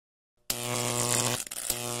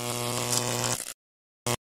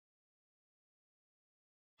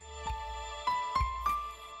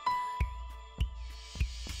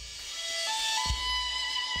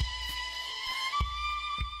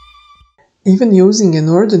Even using an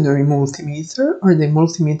ordinary multimeter or the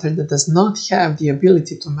multimeter that does not have the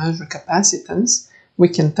ability to measure capacitance, we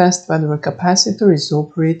can test whether a capacitor is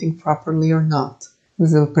operating properly or not.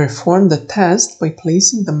 We will perform the test by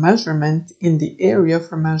placing the measurement in the area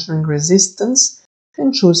for measuring resistance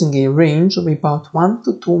and choosing a range of about 1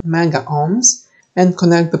 to 2 mega ohms and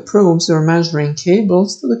connect the probes or measuring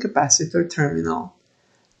cables to the capacitor terminal.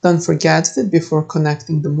 Don't forget that before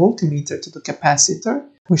connecting the multimeter to the capacitor,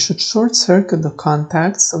 we should short circuit the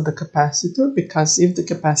contacts of the capacitor because if the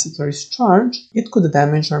capacitor is charged, it could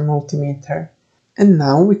damage our multimeter. And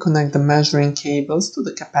now we connect the measuring cables to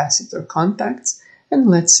the capacitor contacts and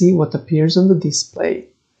let's see what appears on the display.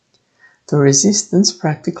 The resistance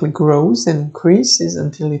practically grows and increases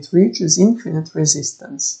until it reaches infinite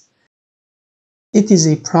resistance. It is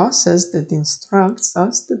a process that instructs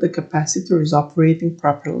us that the capacitor is operating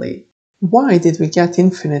properly. Why did we get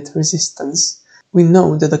infinite resistance? We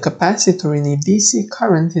know that the capacitor in a DC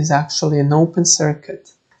current is actually an open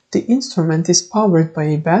circuit. The instrument is powered by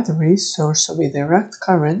a battery source of a direct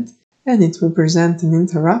current and it represents an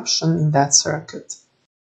interruption in that circuit.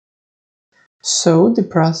 So, the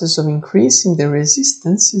process of increasing the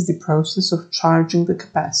resistance is the process of charging the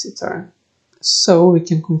capacitor. So, we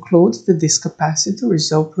can conclude that this capacitor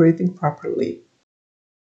is operating properly.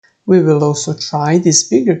 We will also try this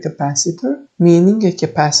bigger capacitor, meaning a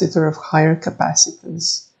capacitor of higher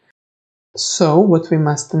capacitance. So, what we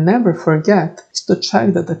must never forget is to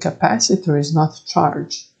check that the capacitor is not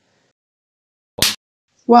charged.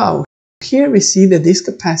 Wow! Here we see that this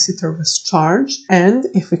capacitor was charged, and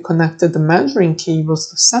if we connected the measuring cables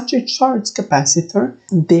to such a charged capacitor,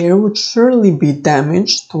 there would surely be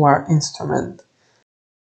damage to our instrument.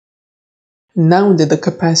 Now that the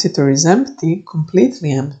capacitor is empty,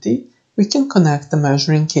 completely empty, we can connect the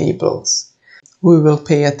measuring cables. We will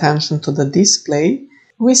pay attention to the display.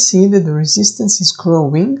 We see that the resistance is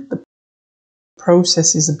growing. The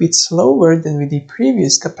process is a bit slower than with the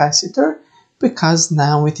previous capacitor, because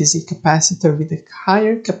now it is a capacitor with a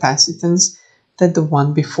higher capacitance than the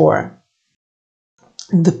one before.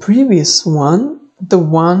 The previous one, the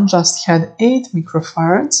one just had 8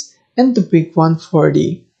 microfarads and the big one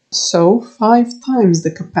 40. So 5 times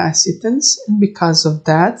the capacitance, and because of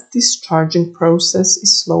that, this charging process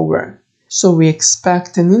is slower. So we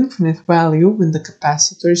expect an infinite value when the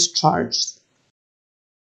capacitor is charged.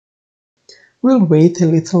 We'll wait a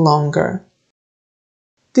little longer.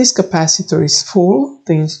 This capacitor is full,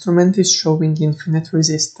 the instrument is showing infinite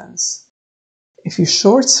resistance. If you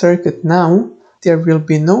short circuit now, there will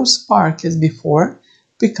be no spark as before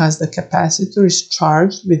because the capacitor is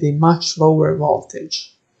charged with a much lower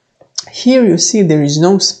voltage. Here you see there is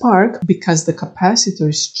no spark because the capacitor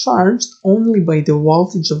is charged only by the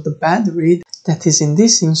voltage of the battery that is in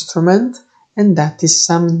this instrument, and that is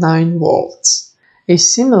some 9 volts. A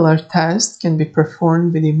similar test can be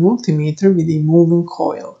performed with a multimeter with a moving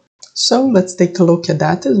coil. So let's take a look at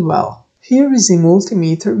that as well. Here is a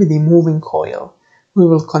multimeter with a moving coil. We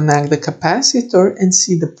will connect the capacitor and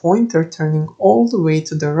see the pointer turning all the way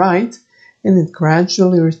to the right, and it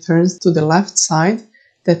gradually returns to the left side,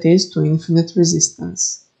 that is to infinite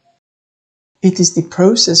resistance. It is the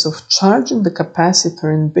process of charging the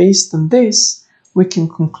capacitor, and based on this, we can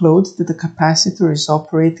conclude that the capacitor is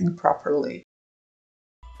operating properly.